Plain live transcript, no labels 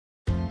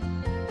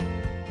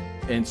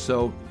And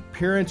so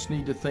parents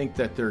need to think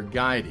that they're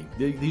guiding.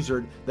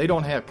 They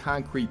don't have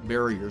concrete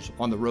barriers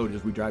on the road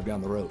as we drive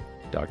down the road.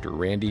 Dr.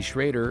 Randy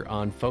Schrader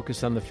on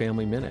Focus on the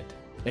Family Minute.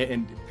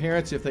 And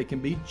parents, if they can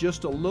be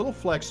just a little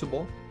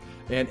flexible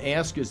and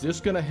ask, is this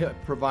going to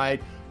provide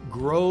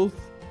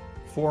growth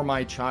for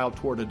my child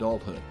toward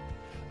adulthood?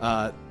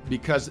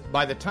 Because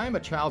by the time a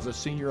child's a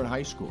senior in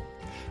high school,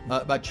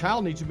 a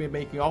child needs to be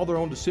making all their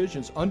own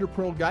decisions under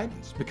parental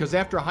guidance. Because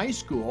after high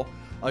school,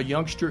 a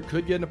youngster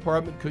could get an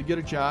apartment, could get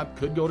a job,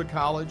 could go to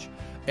college,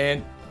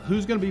 and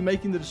who's going to be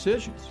making the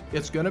decisions?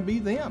 It's going to be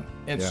them.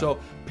 And so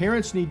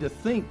parents need to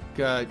think,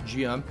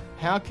 Jim,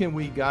 how can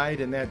we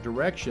guide in that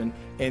direction?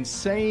 And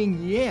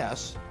saying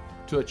yes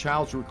to a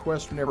child's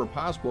request whenever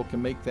possible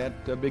can make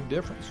that big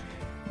difference.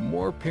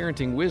 More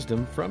parenting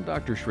wisdom from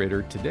Dr.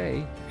 Schrader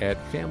today at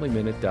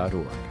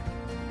FamilyMinute.org.